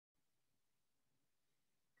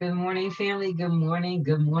Good morning, family. Good morning.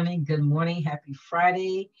 Good morning. Good morning. Happy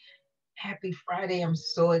Friday. Happy Friday. I'm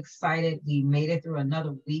so excited. We made it through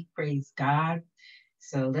another week. Praise God.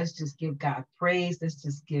 So let's just give God praise. Let's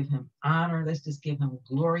just give him honor. Let's just give him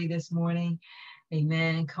glory this morning.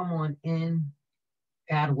 Amen. Come on in.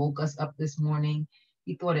 God woke us up this morning.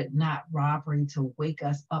 He thought it not robbery to wake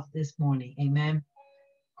us up this morning. Amen.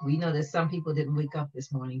 We know that some people didn't wake up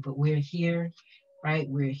this morning, but we're here, right?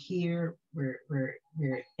 We're here. We're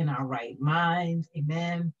in our right minds.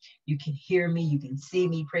 Amen. You can hear me. You can see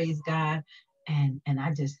me. Praise God. And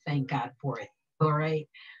I just thank God for it. All right.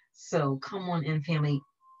 So come on in, family.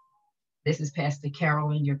 This is Pastor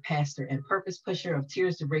Carolyn, your pastor and purpose pusher of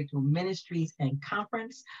Tears to Breakthrough Ministries and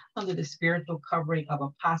Conference under the spiritual covering of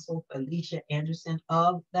Apostle Felicia Anderson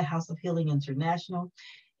of the House of Healing International.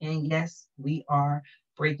 And yes, we are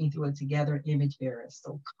breaking through it together, image bearers.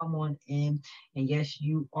 So come on in. And yes,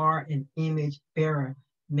 you are an image bearer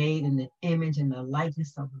made in the image and the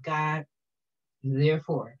likeness of God.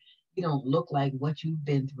 Therefore, you don't look like what you've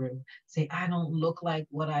been through. Say, I don't look like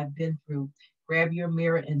what I've been through. Grab your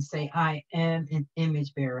mirror and say, I am an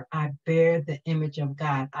image bearer. I bear the image of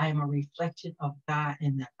God. I am a reflection of God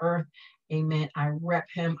in the earth. Amen. I rep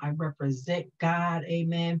him. I represent God.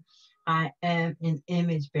 Amen. I am an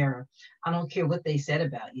image bearer. I don't care what they said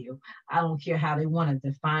about you. I don't care how they want to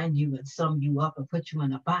define you and sum you up and put you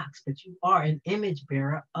in a box, but you are an image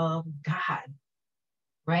bearer of God,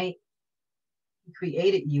 right? He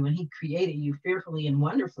created you and he created you fearfully and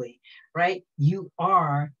wonderfully, right? You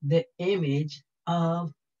are the image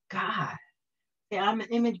of God. Yeah, I'm an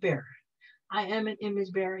image bearer. I am an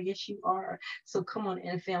image bearer. Yes, you are. So come on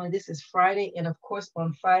in, family. This is Friday. And of course,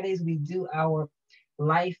 on Fridays, we do our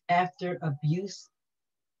life after abuse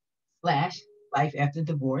slash life after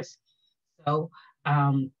divorce. So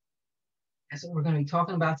that's what we're going to be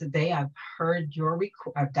talking about today. I've heard your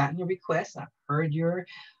I've gotten your requests. I've heard your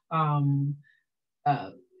um,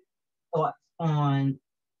 uh, thoughts on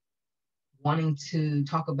wanting to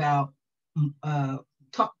uh,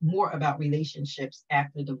 talk more about relationships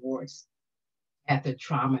after divorce, after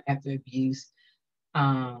trauma, after abuse,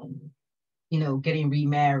 um, getting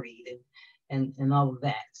remarried and all of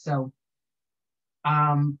that. So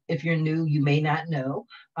if you're new, you may not know,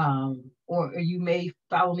 or you may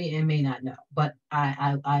follow me and may not know, but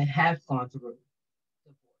I have gone through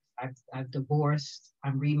divorce. I've divorced.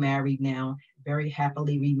 I'm remarried now, very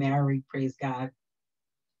happily remarried. Praise God.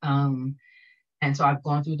 Um, And so I've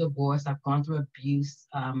gone through divorce, I've gone through abuse.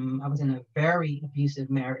 I was in a very abusive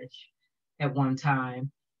marriage at one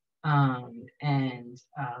time, and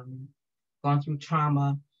gone through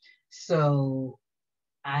trauma. So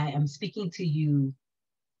I am speaking to you,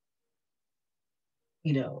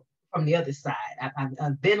 from the other side.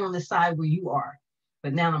 I've been on the side where you are,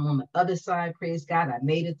 but now I'm on the other side. Praise God. I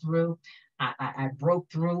made it through. I broke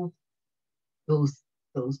through those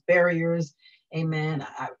those barriers. Amen.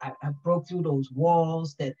 I broke through those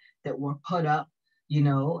walls that were put up,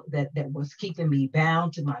 that was keeping me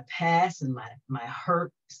bound to my past and my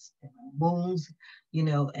hurts and my wounds, and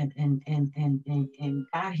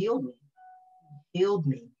God healed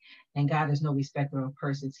me. And God is no respecter of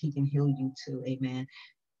persons. He can heal you too. Amen.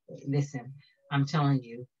 Listen, I'm telling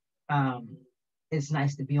you, um, it's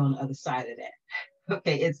nice to be on the other side of that.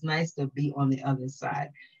 Okay, it's nice to be on the other side.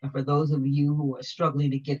 And for those of you who are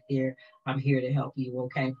struggling to get there, I'm here to help you.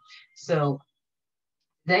 Okay, so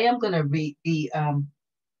today I'm going to be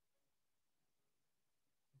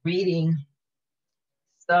reading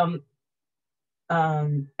some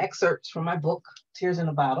excerpts from my book, Tears in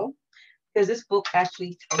a Bottle, because this book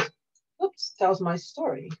actually tells my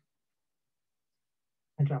story.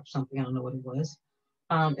 I dropped something, I don't know what it was.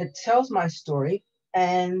 It tells my story,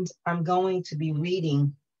 and I'm going to be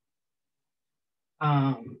reading.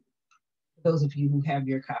 Those of you who have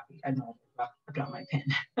your copy, I know I dropped my pen.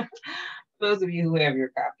 Those of you who have your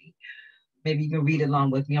copy, maybe you can read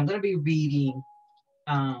along with me. I'm going to be reading.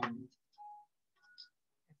 What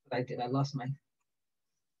I did, I lost my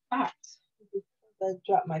spot. I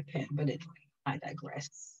dropped my pen, but anyway, I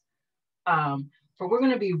digress. For we're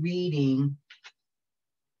going to be reading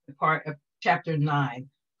the part of chapter 9,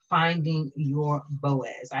 Finding Your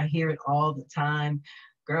Boaz. I hear it all the time.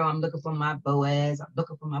 Girl, I'm looking for my Boaz. I'm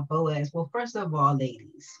looking for my Boaz. Well, first of all,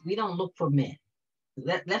 ladies, we don't look for men.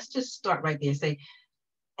 Let's just start right there. Say,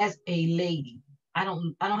 as a lady, I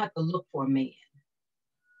don't have to look for a man.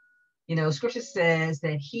 Scripture says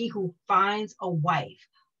that he who finds a wife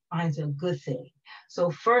finds a good thing. So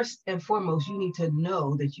first and foremost, you need to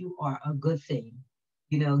know that you are a good thing.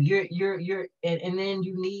 You're, and then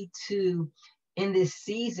you need to in this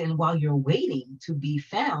season, while you're waiting to be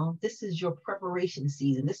found, this is your preparation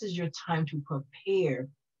season. This is your time to prepare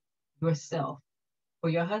yourself for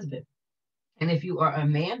your husband. And if you are a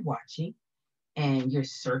man watching and you're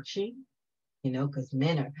searching, because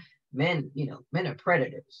men are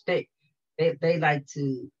predators. They like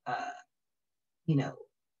to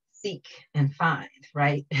seek and find,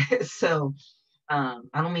 right? So I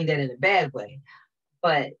don't mean that in a bad way,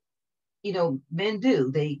 but men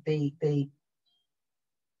do. They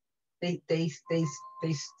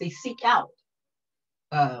seek out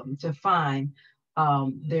to find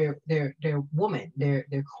their woman,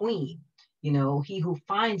 their queen. He who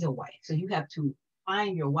finds a wife. So you have to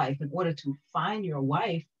find your wife. In order to find your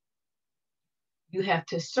wife, you have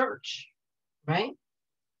to search, right?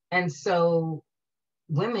 And so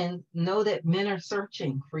women know that men are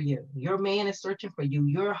searching for you. Your man is searching for you.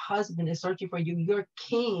 Your husband is searching for you. Your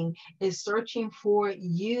king is searching for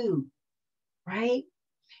you, right?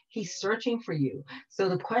 He's searching for you. So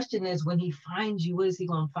the question is, when he finds you, what is he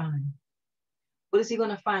going to find? What is he going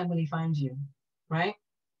to find when he finds you, right?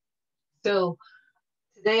 So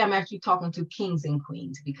today I'm actually talking to kings and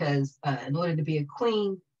queens because in order to be a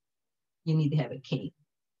queen, you need to have a king.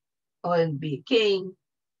 In order to be a king,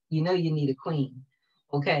 you need a queen.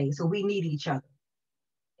 Okay, so we need each other.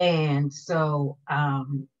 And so,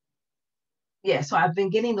 so I've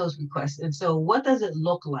been getting those requests. And so what does it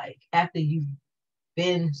look like after you've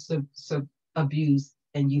been abused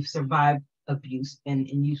and you've survived abuse and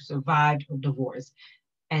you've survived a divorce?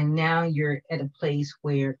 And now you're at a place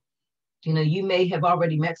where, you may have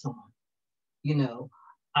already met someone, and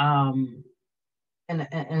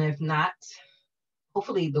if not,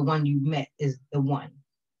 hopefully the one you met is the one.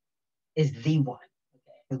 Okay?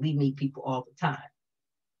 Because we meet people all the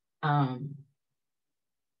time.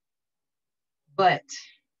 But,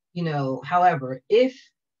 however, if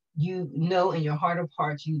you know in your heart of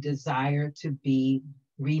hearts you desire to be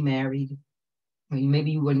remarried,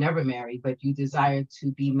 maybe you were never married, but you desire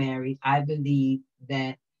to be married, I believe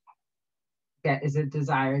that is a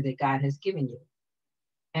desire that God has given you.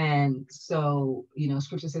 And so,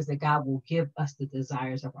 scripture says that God will give us the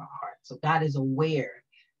desires of our heart. So God is aware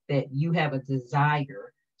that you have a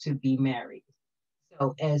desire to be married.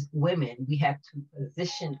 So as women, we have to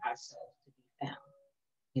position ourselves to be found.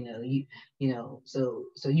 So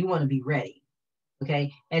you want to be ready.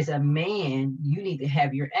 Okay. As a man, you need to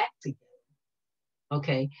have your act together.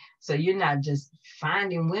 Okay. So you're not just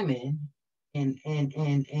finding women and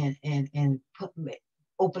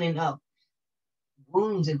opening up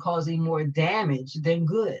wounds and causing more damage than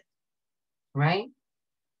good, right?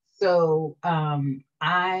 So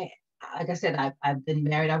like I said, I've been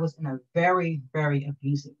married. I was in a very, very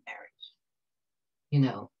abusive marriage.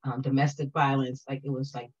 Domestic violence, like it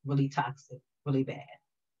was like really toxic, really bad.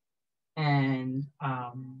 And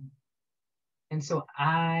so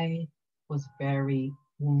I was very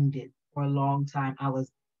wounded for a long time. I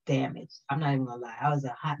was damaged. I'm not even gonna lie. I was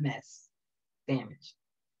a hot mess, damaged.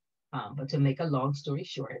 But to make a long story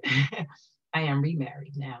short, I am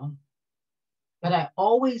remarried now. But I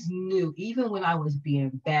always knew, even when I was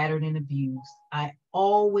being battered and abused, I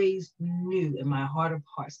always knew in my heart of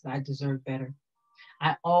hearts that I deserved better.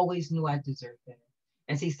 I always knew I deserved better.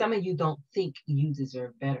 And see, some of you don't think you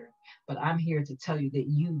deserve better, but I'm here to tell you that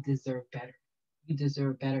you deserve better. You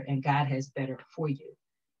deserve better, and God has better for you.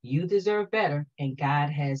 You deserve better, and God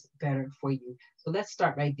has better for you. So let's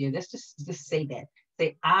start right there. Let's just say that.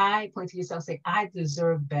 Say, point to yourself, say, I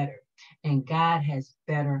deserve better, and God has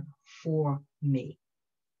better for me.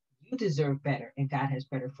 You deserve better, and God has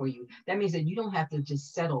better for you. That means that you don't have to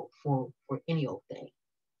just settle for any old thing.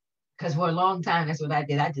 Because for a long time, that's what I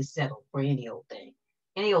did. I just settled for any old thing.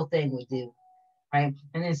 Any old thing we do, right?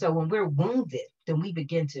 And then so when we're wounded, then we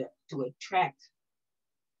begin to attract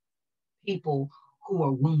people who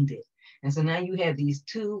are wounded. And so now you have these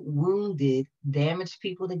two wounded, damaged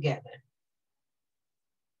people together,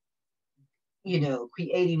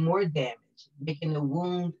 creating more damage, making the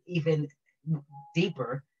wound even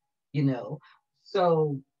deeper,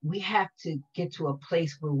 So we have to get to a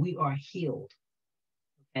place where we are healed.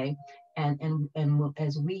 Okay. And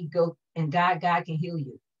as we go, and God can heal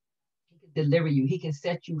you. He can deliver you. He can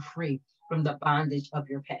set you free from the bondage of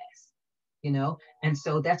your past. And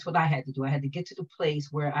so that's what I had to do. I had to get to the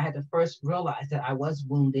place where I had to first realize that I was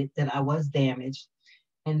wounded, that I was damaged,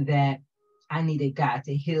 and that I needed God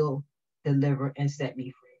to heal, deliver, and set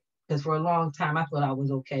me free. Because for a long time, I thought I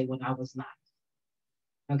was okay when I was not.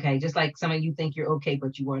 Okay, just like some of you think you're okay,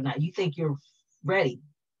 but you are not. You think you're ready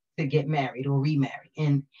to get married or remarry,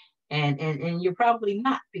 and you're probably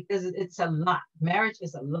not, because it's a lot. Marriage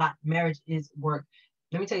is a lot. Marriage is work.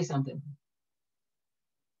 Let me tell you something.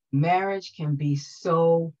 Marriage can be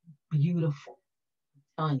so beautiful.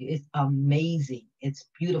 I'm telling you, it's amazing. It's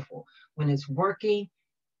beautiful. When it's working,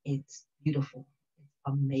 it's beautiful. It's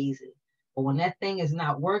amazing. But when that thing is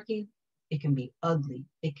not working, it can be ugly.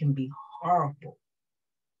 It can be horrible.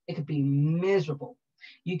 It could be miserable.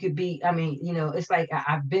 You could be, I mean, it's like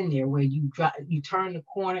I've been there where you turn the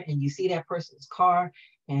corner and you see that person's car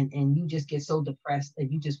and you just get so depressed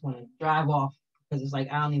that you just want to drive off because it's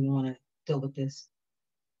like, I don't even want to deal with this.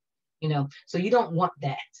 So you don't want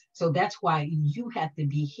that. So that's why you have to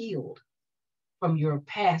be healed from your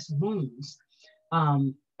past wounds.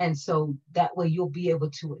 And so that way you'll be able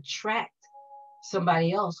to attract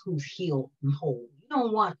somebody else who's healed and whole. You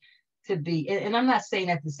don't want to be, and I'm not saying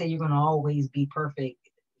that to say you're going to always be perfect.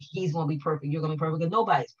 He's going to be perfect. You're going to be perfect. Because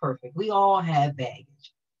nobody's perfect. We all have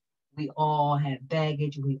baggage. We all have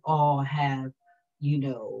baggage. We all have,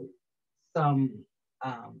 some,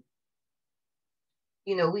 um,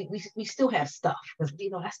 we still have stuff because,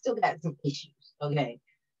 I still got some issues. Okay.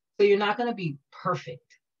 So you're not going to be perfect.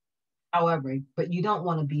 However, but you don't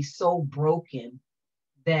want to be so broken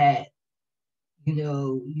that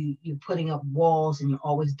you're putting up walls and you're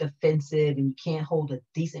always defensive and you can't hold a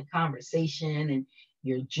decent conversation and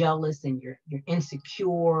you're jealous and you're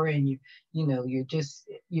insecure and you're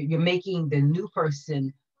making the new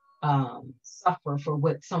person suffer for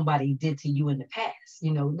what somebody did to you in the past.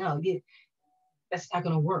 No, that's not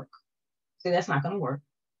going to work. So that's not going to work.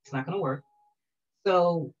 It's not going to work.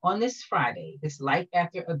 So on this Friday, this Life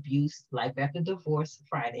After Abuse, Life After Divorce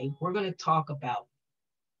Friday, we're going to talk about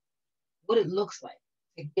what it looks like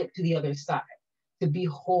to get to the other side, to be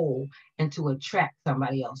whole and to attract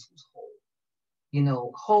somebody else who's whole.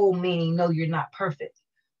 Whole meaning, no, you're not perfect,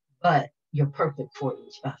 but you're perfect for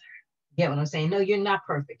each other. Get what I'm saying? No, you're not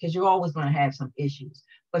perfect because you're always going to have some issues,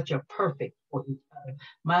 but you're perfect for each other.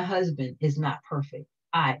 My husband is not perfect.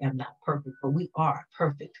 I am not perfect, but we are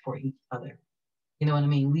perfect for each other. You know what I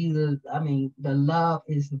mean? The love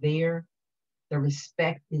is there. The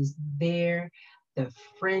respect is there. The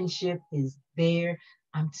friendship is there.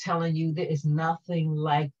 I'm telling you, there is nothing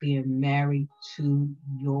like being married to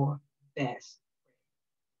your best.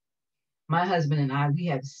 My husband and I, we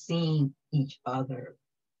have seen each other.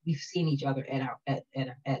 We've seen each other at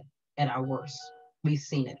our worst. We've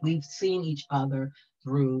seen it. We've seen each other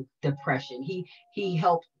through depression. He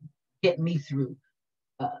helped get me through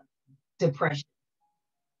uh, depression.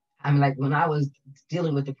 I mean, like when I was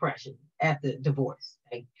dealing with depression after divorce,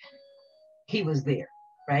 like he was there,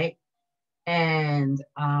 right? And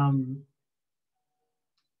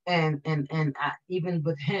even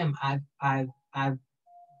with him, I've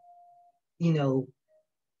you know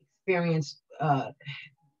experienced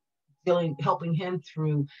dealing helping him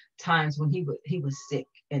through times when he was sick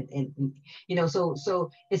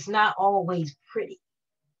so it's not always pretty.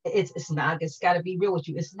 It's got to be real with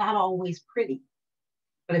you. It's not always pretty.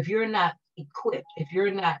 But if you're not equipped, if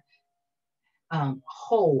you're not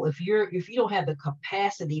whole, if you don't have the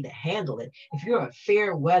capacity to handle it, if you're a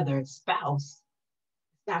fair weather spouse,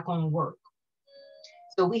 it's not going to work.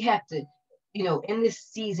 So we have to, in this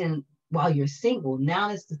season while you're single,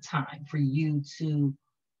 now is the time for you to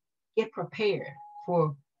get prepared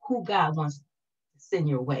for who God wants to send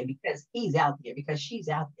your way, because he's out there, because she's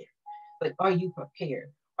out there. But are you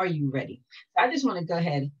prepared? Are you ready? So I just want to go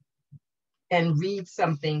ahead and read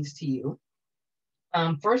some things to you.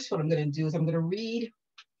 First, what I'm going to do is I'm going to read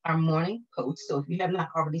our morning post. So if you have not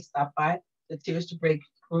already stopped by the Tears to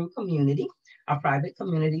Breakthrough community, our private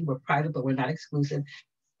community, we're private, but we're not exclusive.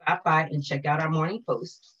 Stop by and check out our morning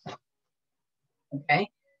post. Okay.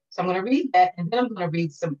 So I'm going to read that, and then I'm going to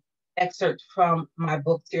read some excerpts from my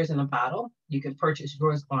book, Tears in a Bottle. You can purchase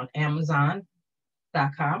yours on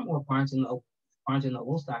Amazon.com or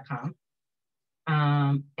BarnesandNobles.com.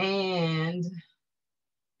 And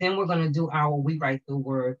then we're going to do our We Write the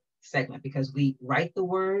Word segment, because we write the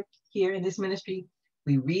word here in this ministry.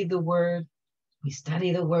 We read the word, we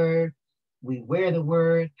study the word, we wear the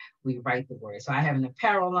word, we write the word. So I have an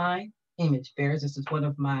apparel line, Image Bearers. This is one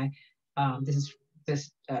of my, this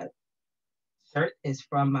shirt is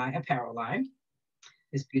from my apparel line,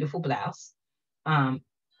 this beautiful blouse.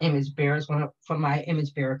 Image Bearers, from my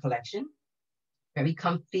Image Bearer collection. Very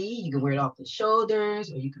comfy. You can wear it off the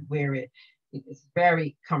shoulders, or you can wear it. It's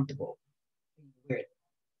very comfortable. You can wear it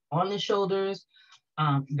on the shoulders.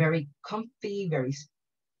 Very comfy, very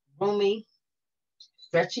roomy,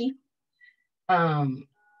 stretchy.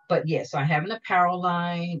 But yeah, so I have an apparel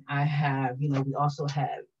line. I have, we also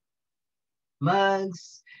have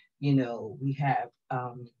mugs. We have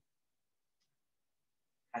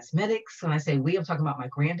cosmetics. When I say we, I'm talking about my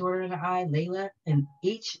granddaughter and I, Layla, and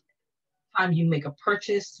each time you make a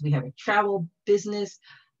purchase, we have a travel business.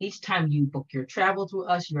 Each time you book your travel through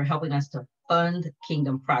us, you're helping us to fund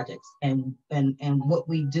kingdom projects. And what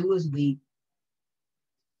we do is we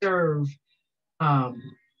serve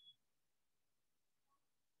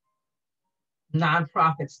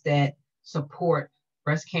nonprofits that support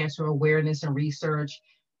breast cancer awareness and research,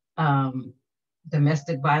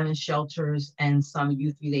 domestic violence shelters, and some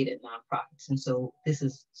youth-related nonprofits. And so this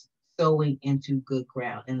is sowing into good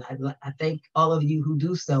ground. And I thank all of you who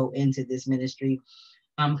do sow into this ministry,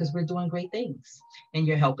 because we're doing great things and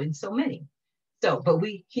you're helping so many. So, but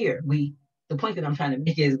the point that I'm trying to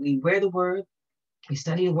make is we wear the word, we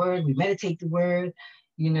study the word, we meditate the word,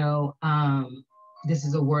 this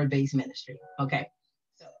is a word-based ministry. Okay.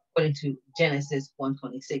 So according to Genesis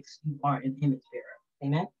 1:26, you are an image bearer.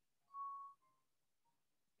 Amen.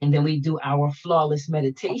 And then we do our flawless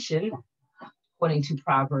meditation according to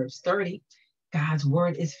Proverbs 30. God's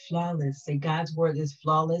word is flawless. Say, God's word is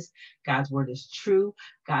flawless. God's word is true.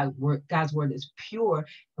 God's word is pure,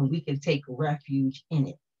 and we can take refuge in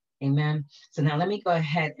it. Amen. So now let me go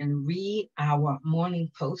ahead and read our morning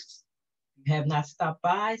posts. If you have not stopped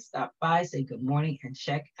by, stop by, say good morning, and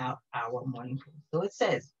check out our morning post. So it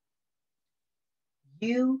says,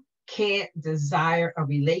 you can't desire a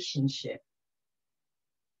relationship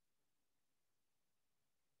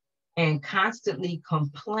and constantly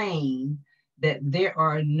complain that there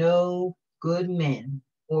are no good men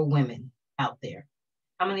or women out there.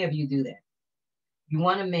 How many of you do that? You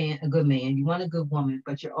want a good man, you want a good woman,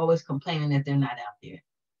 but you're always complaining that they're not out there.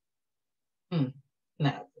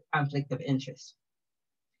 No, conflict of interest.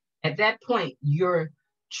 At that point, your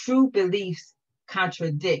true beliefs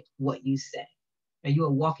contradict what you say. Are you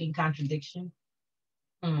a walking contradiction?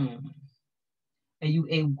 Are you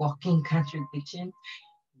a walking contradiction?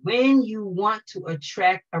 When you want to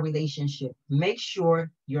attract a relationship, make sure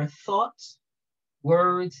your thoughts,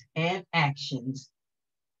 words, and actions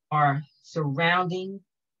are surrounding.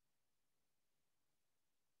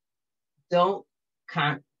 Don't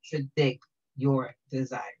contradict your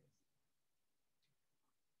desires.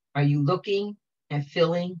 Are you looking and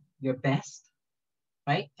feeling your best?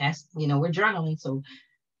 Right? We're journaling, so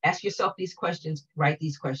ask yourself these questions, write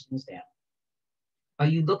these questions down. Are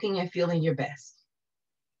you looking and feeling your best?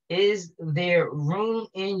 Is there room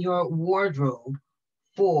in your wardrobe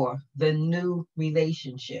for the new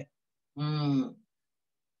relationship?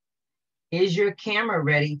 Is your camera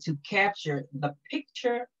ready to capture the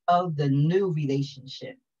picture of the new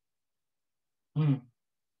relationship?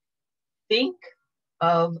 Think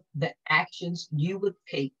of the actions you would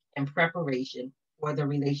take in preparation for the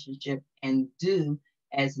relationship and do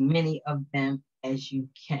as many of them as you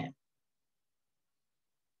can.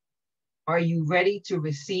 Are you ready to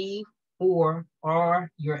receive, or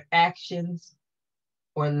are your actions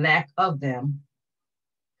or lack of them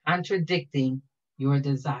contradicting your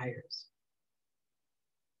desires?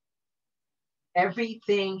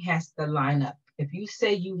 Everything has to line up. If you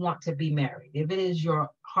say you want to be married, if it is your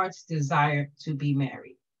heart's desire to be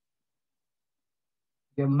married,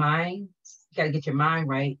 your mind, you got to get your mind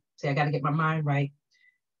right. Say, I got to get my mind right,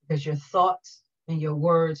 because your thoughts and your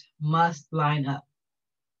words must line up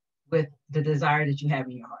with the desire that you have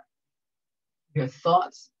in your heart. Your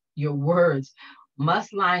thoughts, your words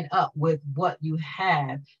must line up with what you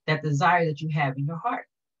have, that desire that you have in your heart,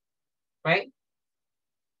 right?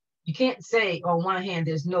 You can't say on one hand,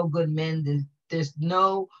 there's no good men, there's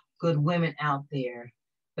no good women out there,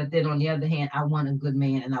 but then on the other hand, I want a good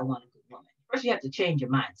man and I want a good woman. First, you have to change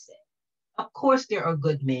your mindset. Of course, there are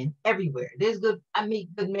good men everywhere. I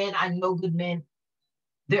meet good men, I know good men.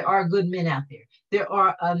 There are good men out there. There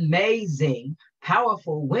are amazing,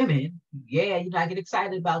 powerful women. Yeah, I get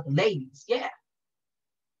excited about the ladies. Yeah.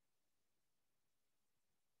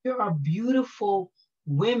 There are beautiful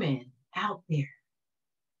women out there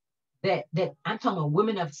that I'm talking about,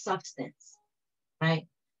 women of substance, right?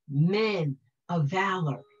 Men of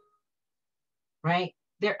valor, right?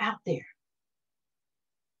 They're out there.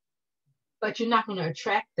 But you're not going to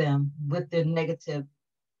attract them with the negative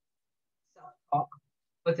self-talk,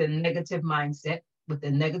 with a negative mindset, with the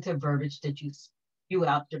negative verbiage that you spew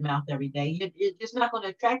out your mouth every day. You're just not going to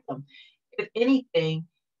attract them. If anything,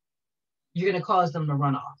 you're going to cause them to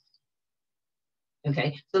run off.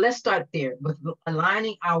 Okay, so let's start there with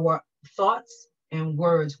aligning our thoughts and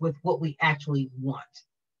words with what we actually want.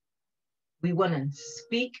 We want to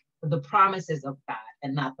speak the promises of God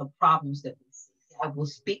and not the problems that we see. I will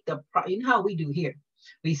speak you know how we do here.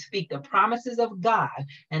 We speak the promises of God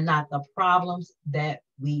and not the problems that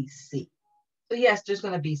we see. So yes, there's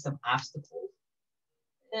going to be some obstacles.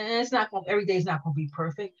 And every day is not going to be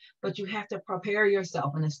perfect, but you have to prepare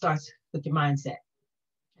yourself. And it starts with your mindset,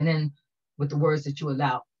 and then with the words that you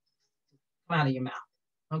allow to come out of your mouth.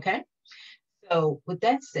 Okay. So with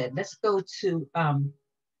that said, let's go to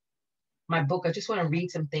my book. I just want to read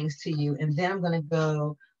some things to you, and then I'm going to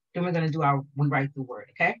go. Then we're going to do our We Write the Word.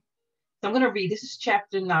 Okay. So I'm going to read. This is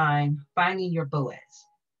chapter 9, Finding Your Boaz.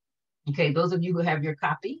 Okay. Those of you who have your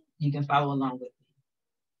copy, you can follow along with me.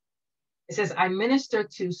 It says, I minister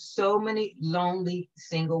to so many lonely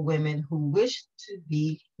single women who wish to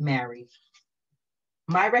be married.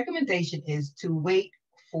 My recommendation is to wait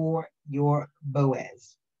for your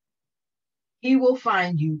Boaz. He will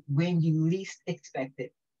find you when you least expect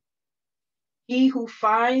it. He who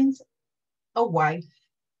finds a wife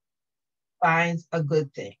finds a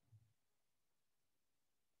good thing.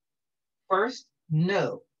 First,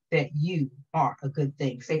 know that you are a good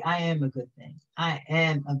thing. Say, I am a good thing. I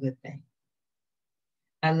am a good thing.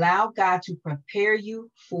 Allow God to prepare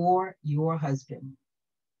you for your husband.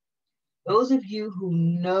 Those of you who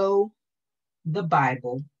know the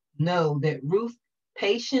Bible know that Ruth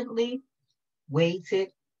patiently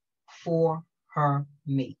waited for her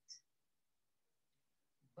mate,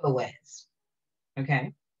 Boaz.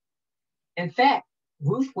 Okay. In fact,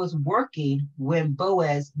 Ruth was working when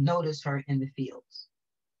Boaz noticed her in the fields.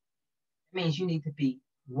 It means you need to be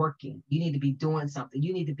working. You need to be doing something.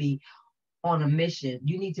 You need to be on a mission.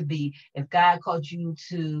 You need to be, if God called you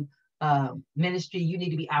to ministry, you need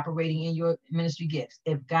to be operating in your ministry gifts.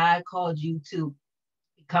 If God called you to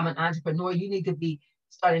become an entrepreneur, you need to be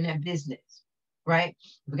starting that business, right?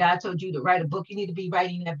 If God told you to write a book, you need to be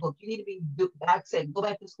writing that book. You need to be, God said, go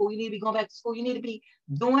back to school. You need to be going back to school. You need to be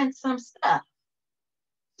doing some stuff.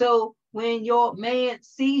 So when your man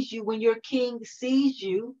sees you, when your king sees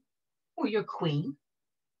you, or your queen,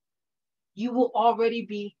 you will already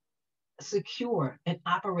be secure and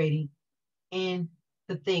operating in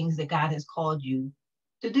the things that God has called you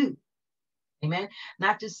to do. Amen.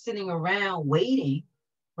 Not just sitting around waiting,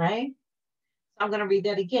 right? I'm going to read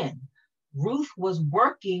that again. Ruth was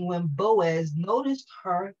working when Boaz noticed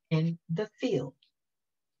her in the field.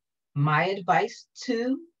 My advice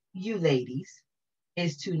to you ladies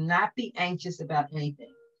is to not be anxious about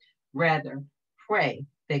anything. Rather, pray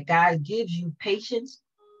that God gives you patience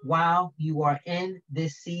while you are in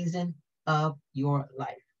this season of your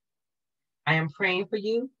life. I am praying for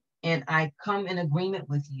you, and I come in agreement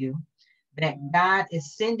with you that God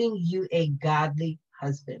is sending you a godly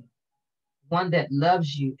husband, one that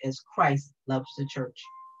loves you as Christ loves the church.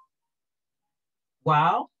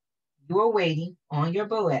 While you are waiting on your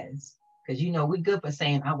Boaz, because you know we're good for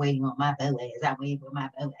saying, I'm waiting on my Boaz, I'm waiting for my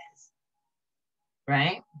Boaz,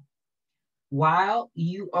 right? While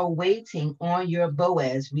you are waiting on your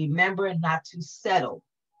Boaz, remember not to settle.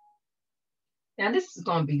 Now, this is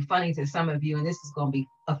going to be funny to some of you, and this is going to be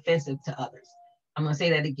offensive to others. I'm going to say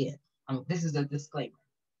that again. This is a disclaimer.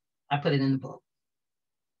 I put it in the book.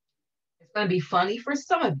 It's going to be funny for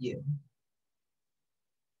some of you,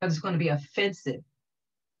 but it's going to be offensive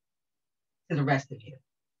to the rest of you.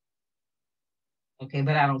 Okay,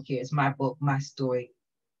 but I don't care. It's my book, my story.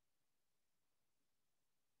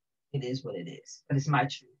 It is what it is, but it's my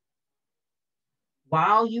truth.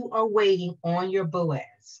 While you are waiting on your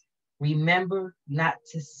Boaz, remember not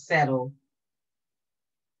to settle.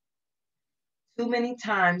 Too many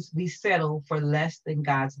times we settle for less than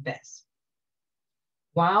God's best.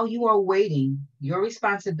 While you are waiting, your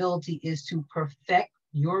responsibility is to perfect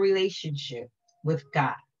your relationship with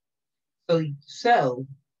God. So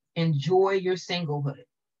enjoy your singlehood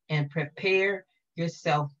and prepare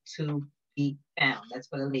yourself to be found. That's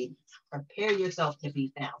for the ladies. Prepare yourself to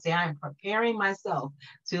be found. Say, I am preparing myself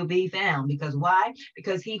to be found. Because why?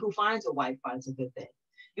 Because he who finds a wife finds a good thing.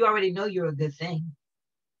 You already know you're a good thing,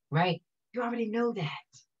 right? You already know that.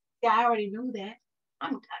 Yeah, I already know that.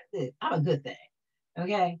 I'm a good thing.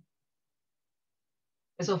 Okay.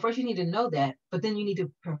 And so first you need to know that, but then you need to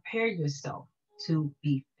prepare yourself to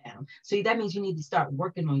be found. So that means you need to start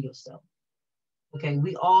working on yourself. Okay.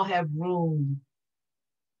 We all have room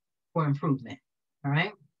for improvement. All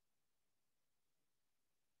right.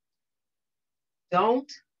 Don't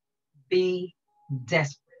be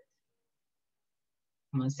desperate.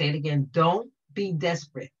 I'm going to say it again. Don't be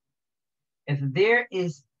desperate. If there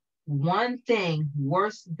is one thing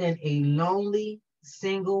worse than a lonely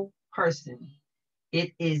single person,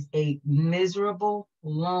 it is a miserable,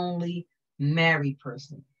 lonely, married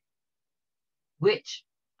person, which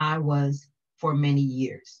I was for many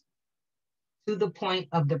years, to the point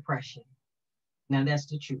of depression. Now, that's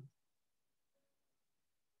the truth.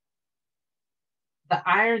 The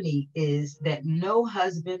irony is that no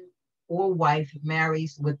husband or wife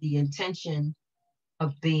marries with the intention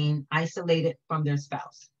of being isolated from their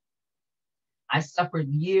spouse. I suffered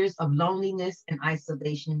years of loneliness and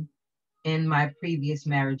isolation in my previous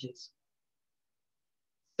marriages.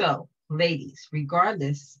 So, ladies,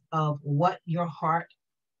 regardless of what your heart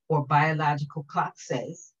or biological clock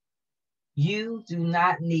says, you do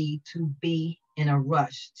not need to be in a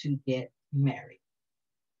rush to get married.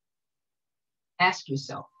 Ask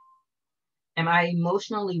yourself, am I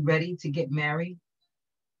emotionally ready to get married?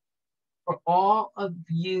 For all of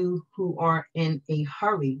you who are in a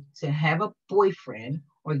hurry to have a boyfriend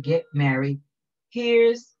or get married,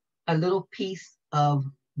 here's a little piece of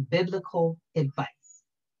biblical advice.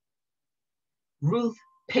 Ruth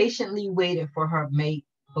patiently waited for her mate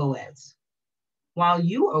Boaz. While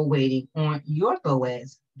you are waiting on your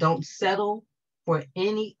Boaz, don't settle for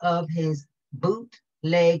any of his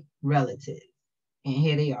bootleg relatives. And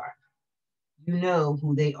here they are. You know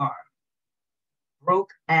who they are.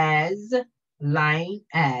 Broke as, lying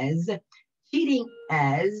as, cheating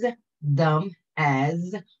as, dumb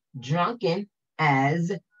as, drunken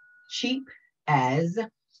as, cheap as,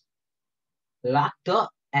 locked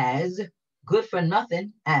up as, good for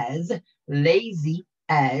nothing as, lazy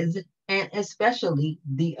as, and especially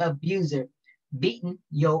the abuser, beaten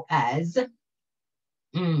yo as.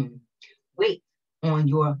 Wait on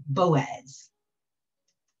your Boaz.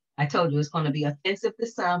 I told you it's going to be offensive to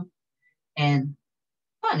some and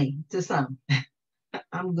funny to some.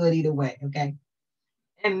 I'm good either way, okay?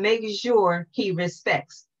 And make sure he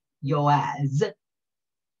respects your eyes.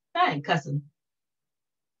 I ain't cussing.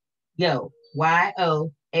 Yo,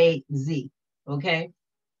 YOAZ, okay?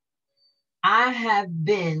 I have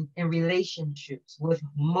been in relationships with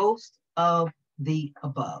most of the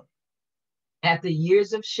above. After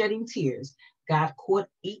years of shedding tears, God caught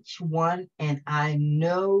each one, and I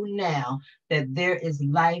know now that there is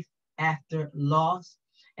life after loss,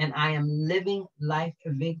 and I am living life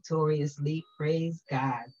victoriously. Praise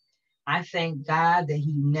God. I thank God that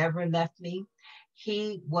He never left me.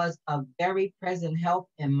 He was a very present help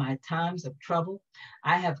in my times of trouble.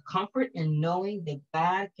 I have comfort in knowing that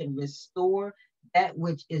God can restore that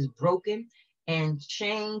which is broken and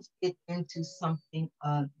change it into something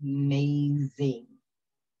amazing.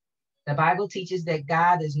 The Bible teaches that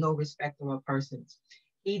God is no respecter of persons.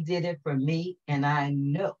 He did it for me, and I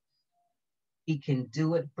know He can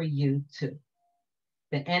do it for you too.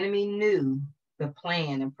 The enemy knew the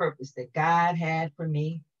plan and purpose that God had for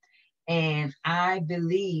me, and I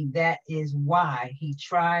believe that is why he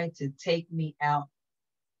tried to take me out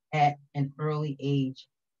at an early age,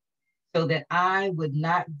 so that I would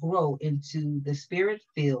not grow into the spirit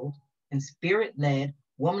filled and spirit led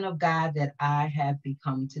woman of God that I have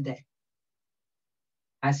become today.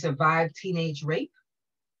 I survived teenage rape,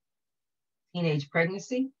 teenage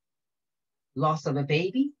pregnancy, loss of a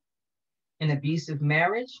baby, an abusive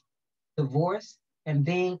marriage, divorce, and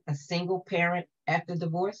being a single parent after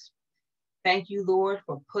divorce. Thank you, Lord,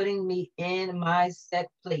 for putting me in my set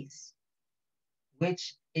place,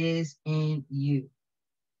 which is in you.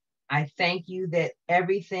 I thank you that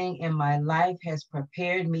everything in my life has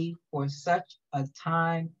prepared me for such a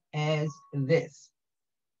time as this.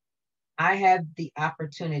 I have the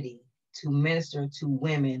opportunity to minister to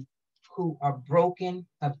women who are broken,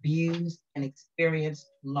 abused, and experience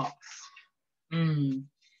loss. Mm.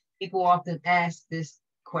 People often ask this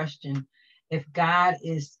question: if God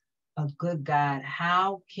is a good God,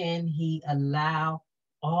 how can He allow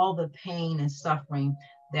all the pain and suffering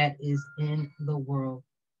that is in the world?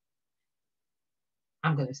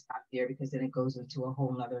 I'm going to stop there because then it goes into a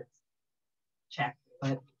whole nother chapter.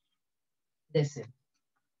 But listen,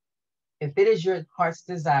 if it is your heart's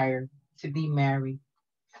desire to be married,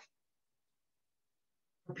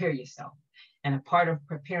 prepare yourself. And a part of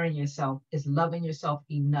preparing yourself is loving yourself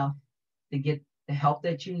enough to get the help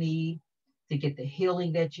that you need, to get the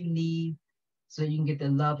healing that you need, so you can get the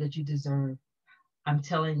love that you deserve. I'm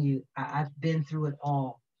telling you, I've been through it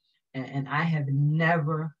all, and I have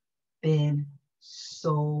never been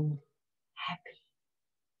so happy.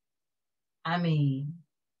 I mean,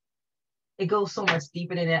 it goes so much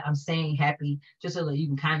deeper than that. I'm saying happy just so that you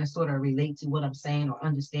can kind of sort of relate to what I'm saying or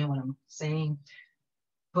understand what I'm saying.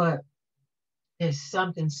 But there's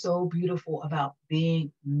something so beautiful about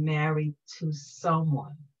being married to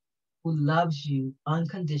someone who loves you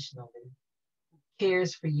unconditionally,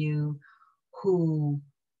 cares for you, who,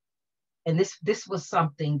 and this was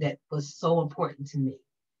something that was so important to me.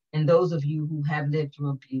 And those of you who have lived through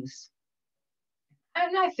abuse,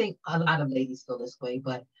 and I think a lot of ladies feel this way,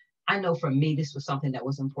 but I know for me, this was something that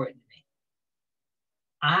was important to me.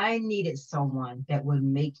 I needed someone that would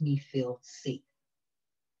make me feel safe.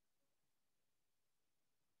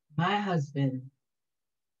 My husband,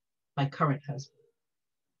 my current husband,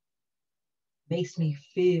 makes me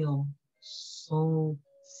feel so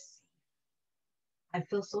safe. I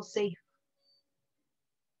feel so safe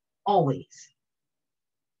always.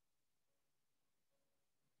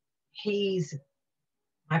 He's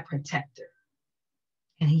my protector,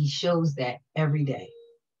 and he shows that every day.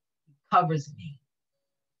 He covers me,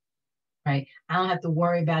 right? I don't have to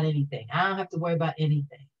worry about anything. I don't have to worry about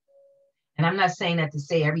anything. And I'm not saying that to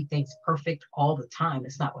say everything's perfect all the time.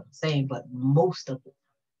 It's not what I'm saying, but most of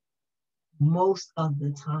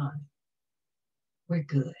the time, we're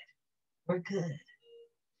good. We're good.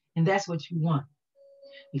 And that's what you want.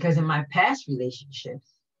 Because in my past relationships,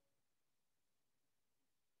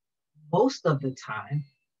 most of the time,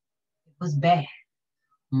 it was bad.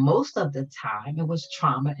 Most of the time, it was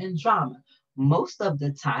trauma and drama. Most of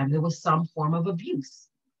the time, there was some form of abuse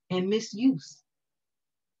and misuse,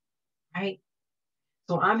 right?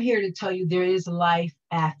 So I'm here to tell you there is life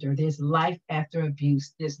after. There's life after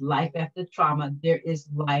abuse. There's life after trauma. There is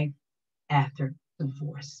life after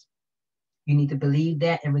divorce. You need to believe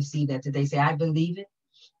that and receive that today. Say, I believe it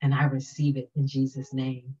and I receive it in Jesus'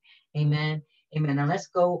 name. Amen. Amen. Now let's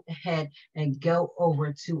go ahead and go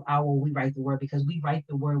over to our We Write the Word, because we write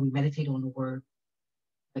the word, we meditate on the word,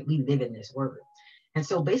 but we live in this word. And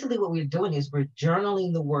so basically what we're doing is we're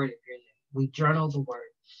journaling the word. If you're new, we journal the word.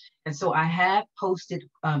 And so I have posted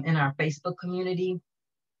in our Facebook community,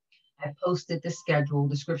 I posted the schedule,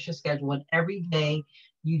 the scripture schedule, and every day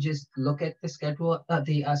you just look at the schedule of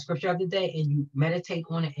the scripture of the day, and you meditate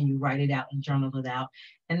on it, and you write it out and journal it out.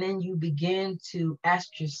 And then you begin to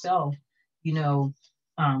ask yourself, 4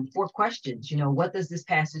 questions. What does this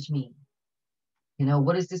passage mean?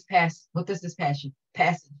 What does this passage say?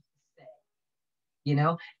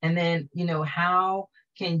 And then, how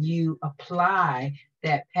can you apply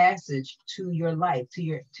that passage to your life, to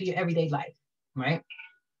your everyday life, right?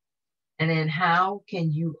 And then how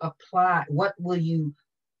can you apply, what will you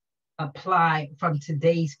apply from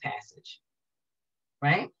today's passage,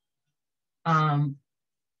 right? And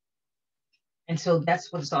so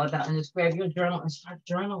that's what it's all about. And just grab your journal and start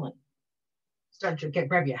journaling.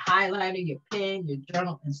 Grab your highlighter, your pen, your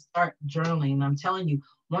journal, and start journaling. And I'm telling you,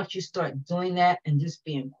 once you start doing that and just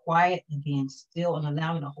being quiet and being still and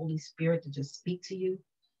allowing the Holy Spirit to just speak to you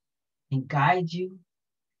and guide you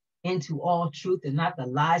into all truth, and not the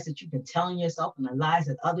lies that you've been telling yourself and the lies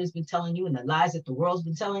that others been telling you and the lies that the world's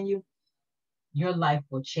been telling you, your life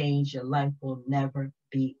will change. Your life will never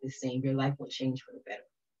be the same. Your life will change for the better.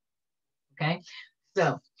 Okay?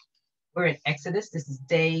 So we're in Exodus. This is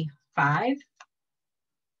day 5,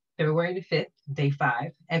 February the 5th, day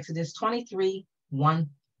 5. Exodus 23, 1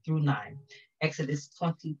 through 9. Exodus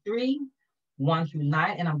 23, 1 through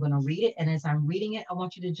 9. And I'm going to read it. And as I'm reading it, I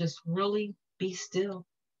want you to just really be still.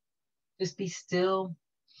 Just be still.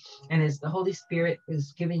 And as the Holy Spirit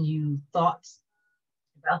is giving you thoughts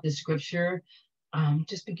about the scripture,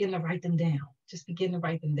 just begin to write them down. Just begin to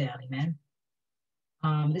write them down. Amen.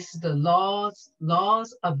 This is the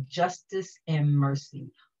laws of justice and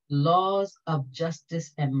mercy. Laws of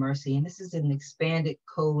justice and mercy. And this is an expanded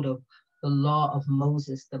code of the law of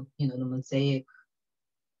Moses, the Mosaic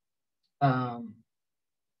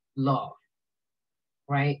law,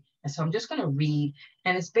 right? And so I'm just going to read,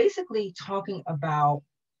 and it's basically talking about,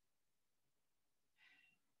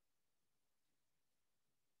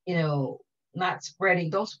 not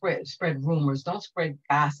don't spread rumors, don't spread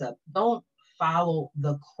gossip, don't follow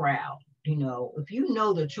the crowd. If you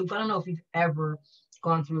know the truth, I don't know if you've ever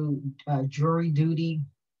gone through jury duty,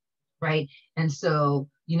 right? And so,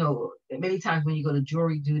 many times when you go to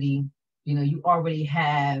jury duty, you already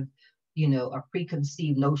have, a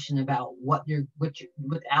preconceived notion about what the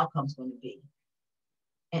outcome's going to be.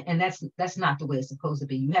 And that's not the way it's supposed to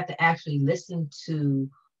be. You have to actually listen to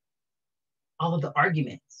all of the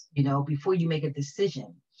arguments, before you make a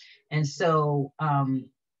decision. And so, and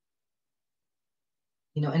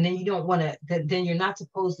then you don't want to, then you're not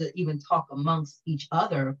supposed to even talk amongst each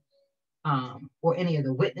other, or any of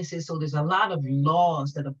the witnesses. So there's a lot of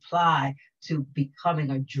laws that apply to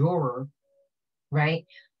becoming a juror, right?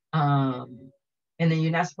 And then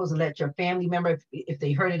you're not supposed to let your family member, if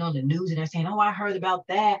they heard it on the news and they're saying, oh, I heard about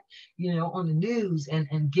that, on the news,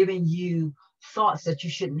 and giving you thoughts that you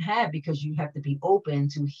shouldn't have, because you have to be open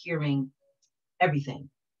to hearing everything,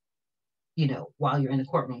 while you're in the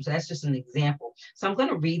courtroom. So that's just an example. So I'm going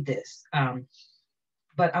to read this.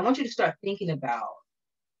 But I want you to start thinking about,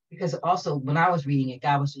 because also when I was reading it,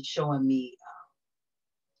 God was just showing me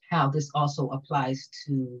how this also applies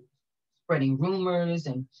to spreading rumors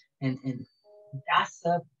and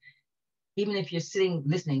gossip, even if you're sitting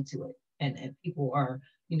listening to it, and people are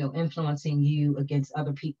influencing you against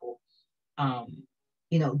other people.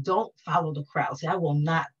 don't follow the crowd. Say, I will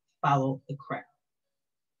not follow the crowd.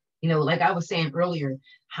 Like I was saying earlier,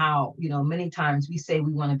 how, many times we say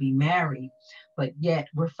we want to be married, but yet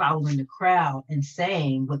we're following the crowd and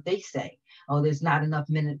saying what they say. Oh, there's not enough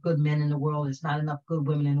good men in the world. There's not enough good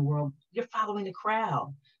women in the world. You're following the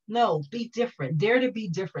crowd. No, be different. Dare to be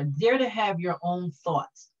different. Dare to have your own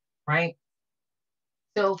thoughts, right?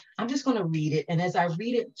 So I'm just going to read it. And as I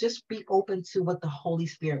read it, just be open to what the Holy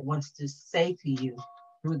Spirit wants to say to you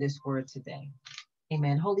through this word today.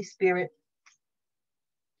 Amen. Holy Spirit,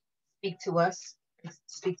 speak to us,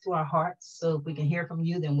 speak to our hearts. So if we can hear from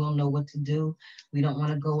you, then we'll know what to do. We don't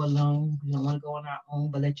want to go alone. We don't want to go on our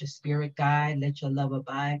own, but let your spirit guide, let your love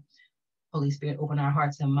abide. Holy Spirit, open our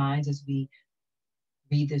hearts and minds as we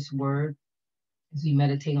read this word, as we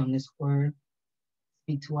meditate on this word.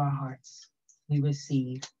 Speak to our hearts. We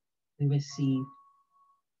receive, we receive,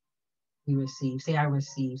 we receive. Say, I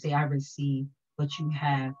receive. Say, I receive what you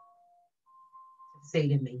have to say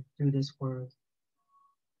to me through this word.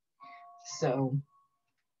 So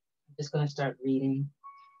I'm just going to start reading.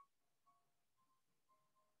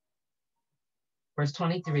 Verse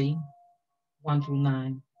 23, 1 through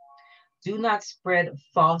 9. Do not spread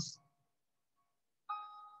false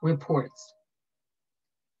reports.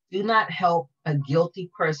 Do not help a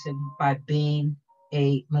guilty person by being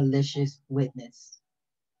a malicious witness.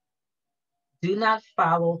 Do not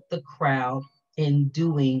follow the crowd in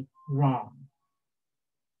doing wrong.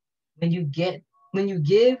 When you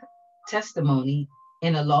give testimony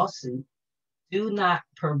in a lawsuit, do not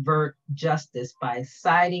pervert justice by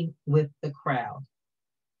siding with the crowd.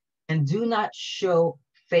 And do not show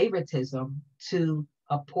favoritism to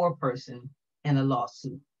a poor person in a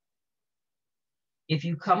lawsuit. If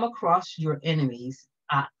you come across your enemy's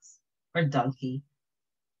ox or donkey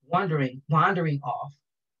wandering off,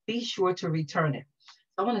 be sure to return it.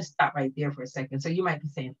 So I want to stop right there for a second. So you might be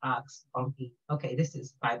saying ox, donkey. Okay, this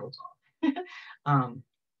is Bible talk.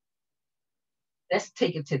 Let's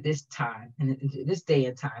take it to this time and this day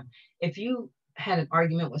and time. If you had an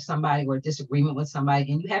argument with somebody or a disagreement with somebody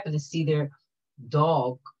and you happen to see their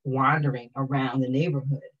dog wandering around the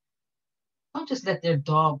neighborhood, don't just let their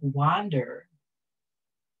dog wander.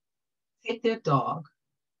 Get their dog,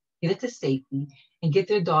 get it to safety, and get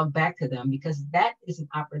their dog back to them, because that is an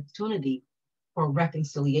opportunity for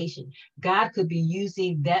reconciliation. God could be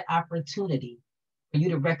using that opportunity for you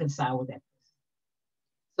to reconcile with that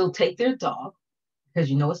person. So take their dog, because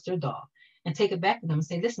you know it's their dog, and take it back to them and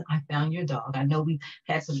say, listen, I found your dog. I know we've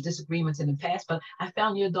had some disagreements in the past, but I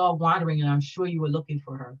found your dog wandering, and I'm sure you were looking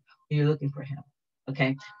for her, or you're looking for him.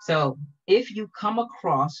 Okay, so if you come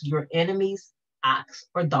across your enemy's ox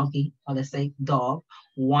or donkey, or let's say dog,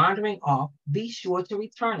 wandering off, be sure to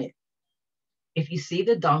return it. If you see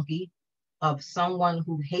the donkey of someone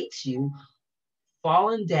who hates you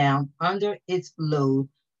falling down under its load,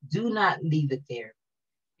 do not leave it there.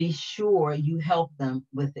 Be sure you help them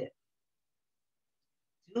with it.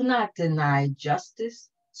 Do not deny justice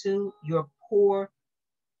to your poor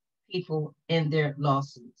people in their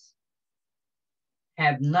lawsuits.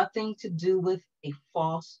 Have nothing to do with a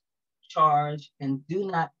false charge, and do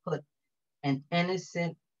not put an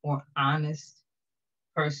innocent or honest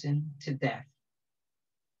person to death.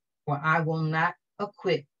 For I will not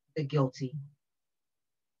acquit the guilty.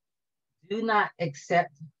 Do not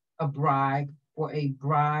accept a bribe, for a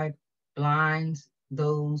bribe blinds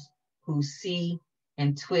those who see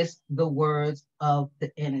and twist the words of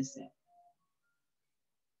the innocent.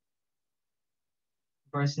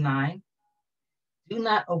 Verse 9, do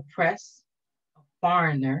not oppress a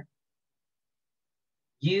foreigner.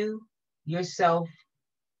 You yourself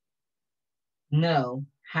know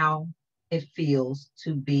how it feels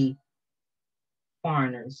to be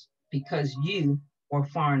foreigners, because you were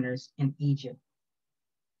foreigners in Egypt.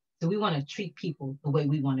 So we want to treat people the way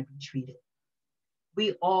we want to be treated.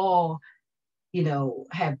 We all,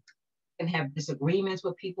 can have disagreements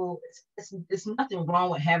with people. There's nothing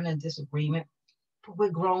wrong with having a disagreement, but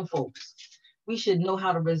we're grown folks. We should know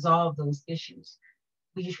how to resolve those issues.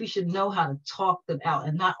 We should know how to talk them out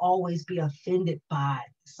and not always be offended by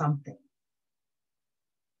something,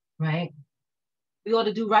 right? We ought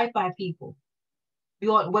to do right by people. We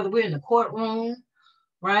ought, whether we're in the courtroom,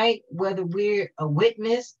 right? Whether we're a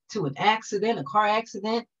witness to an accident, a car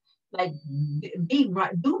accident, like be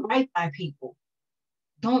right, do right by people.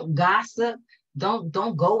 Don't gossip. Don't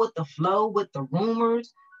go with the flow, with the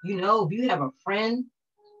rumors. If you have a friend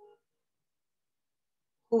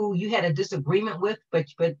who you had a disagreement with, but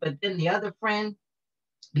then the other friend,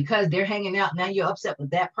 because they're hanging out, now you're upset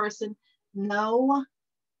with that person. No,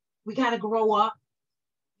 we got to grow up.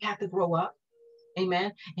 We have to grow up.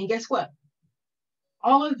 Amen. And guess what?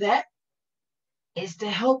 All of that is to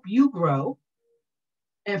help you grow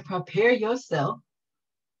and prepare yourself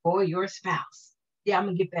for your spouse. Yeah, I'm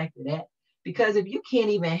gonna get back to that. Because if you can't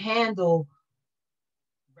even handle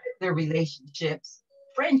their relationships,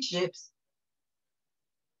 friendships,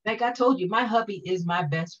 like I told you, my hubby is my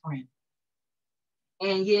best friend.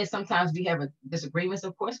 And yeah, sometimes we have disagreements.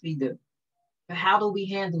 Of course we do. But how do we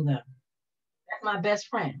handle them? That's my best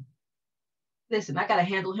friend. Listen, I got to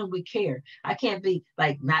handle him with care. I can't be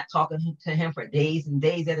like not talking to him for days and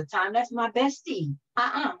days at a time. That's my bestie.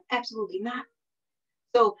 Absolutely not.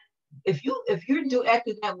 So if you're do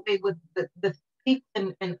acting that way with the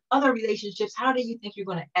people in other relationships, how do you think you're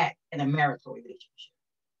going to act in a marital relationship?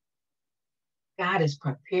 God is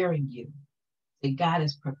preparing you. And God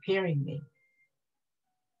is preparing me.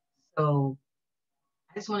 So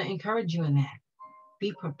I just want to encourage you in that.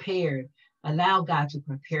 Be prepared. Allow God to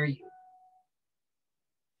prepare you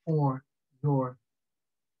for your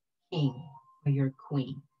king or your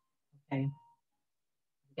queen. Okay.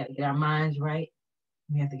 We got to get our minds right.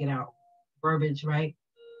 We have to get our verbiage right.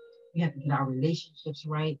 We have to get our relationships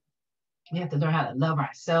right. We have to learn how to love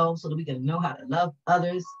ourselves so that we can know how to love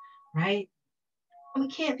others, right? And we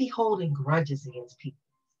can't be holding grudges against people.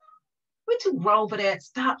 We're too grown for that.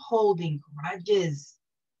 Stop holding grudges.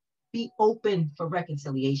 Be open for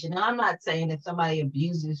reconciliation. And I'm not saying if somebody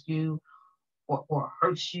abuses you or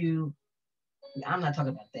hurts you, I'm not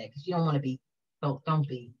talking about that because you don't want to be, don't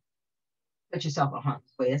be, put yourself a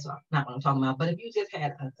harm's way. That's not what I'm talking about. But if you just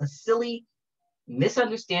had a silly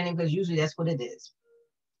misunderstanding, because usually that's what it is,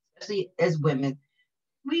 especially as women,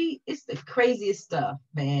 it's the craziest stuff,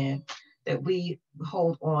 man, that we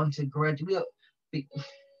hold on to grudge. We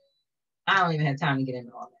I don't even have time to get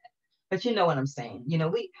into all that. But you know what I'm saying.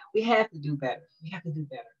 We have to do better. We have to do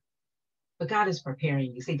better. But God is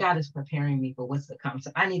preparing you. See, God is preparing me for what's to come.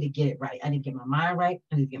 So I need to get it right. I need to get my mind right.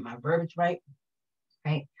 I need to get my verbiage right.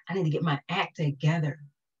 Right. I need to get my act together.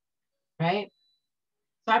 Right.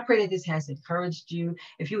 So I pray that this has encouraged you.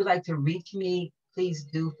 If you would like to reach me, please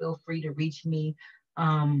do feel free to reach me.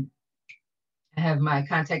 I have my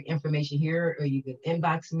contact information here, or you can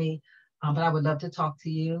inbox me. But I would love to talk to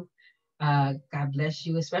you. God bless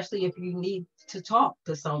you, especially if you need to talk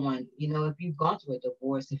to someone. If you've gone through a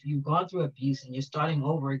divorce, if you've gone through abuse and you're starting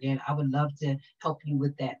over again, I would love to help you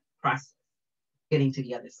with that process, getting to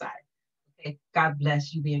the other side. Okay. God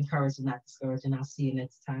bless you. Be encouraged and not discouraged. And I'll see you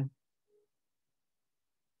next time.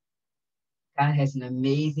 God has an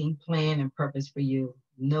amazing plan and purpose for you.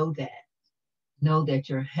 Know that. Know that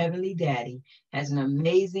your heavenly daddy has an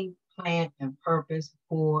amazing plan and purpose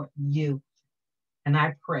for you. And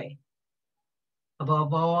I pray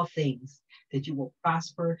above all things that you will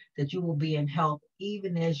prosper, that you will be in health,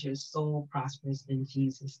 even as your soul prospers in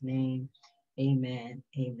Jesus' name. Amen.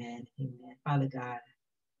 Amen. Amen. Father God,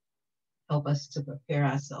 help us to prepare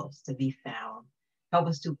ourselves to be found. Help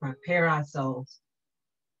us to prepare ourselves,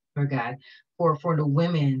 for God, for the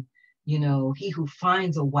women. He who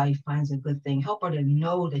finds a wife finds a good thing. Help her to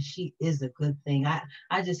know that she is a good thing.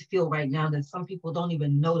 I just feel right now that some people don't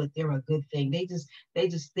even know that they're a good thing. They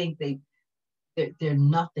just think they're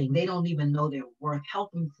nothing. They don't even know their worth.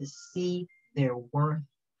 Help them to see their worth.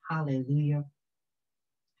 Hallelujah.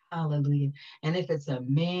 Hallelujah. And if it's a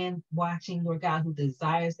man watching, Lord God, who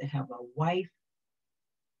desires to have a wife,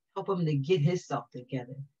 help him to get himself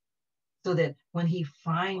together so that when he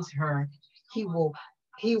finds her, he will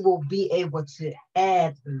be able to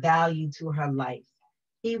add value to her life.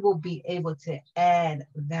 He will be able to add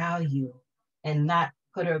value and not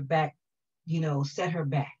put her back, set her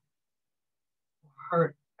back,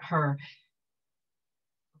 hurt her,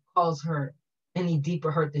 cause her any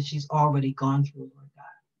deeper hurt that she's already gone through, Lord God.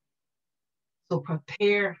 So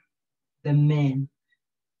prepare the men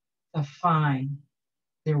to find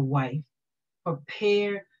their wife.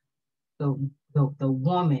 Prepare the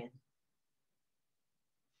woman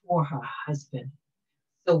for her husband.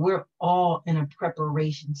 So we're all in a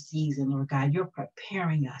preparation season, Lord God. You're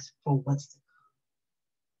preparing us for what's to come.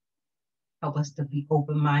 Help us to be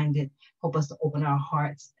open-minded. Help us to open our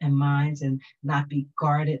hearts and minds and not be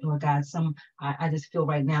guarded, Lord God. I just feel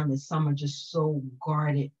right now that some are just so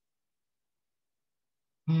guarded.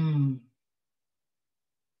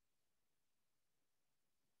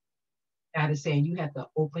 God is saying you have to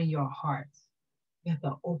open your hearts. You have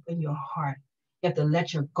to open your heart. You have to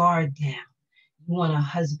let your guard down. You want a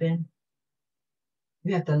husband?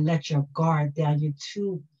 You have to let your guard down. You're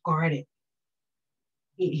too guarded.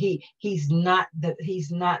 He's not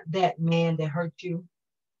that man that hurt you.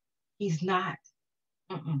 He's not.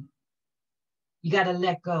 You got to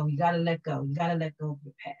let go. You got to let go. You got to let go of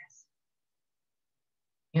your past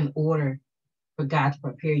in order for God to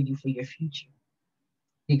prepare you for your future.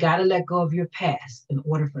 You got to let go of your past in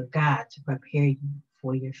order for God to prepare you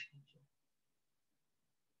for your future.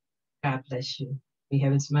 God bless you. May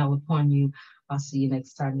heaven smile upon you. I'll see you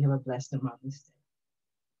next time. You have a blessed and marvelous day.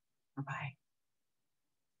 Bye-bye.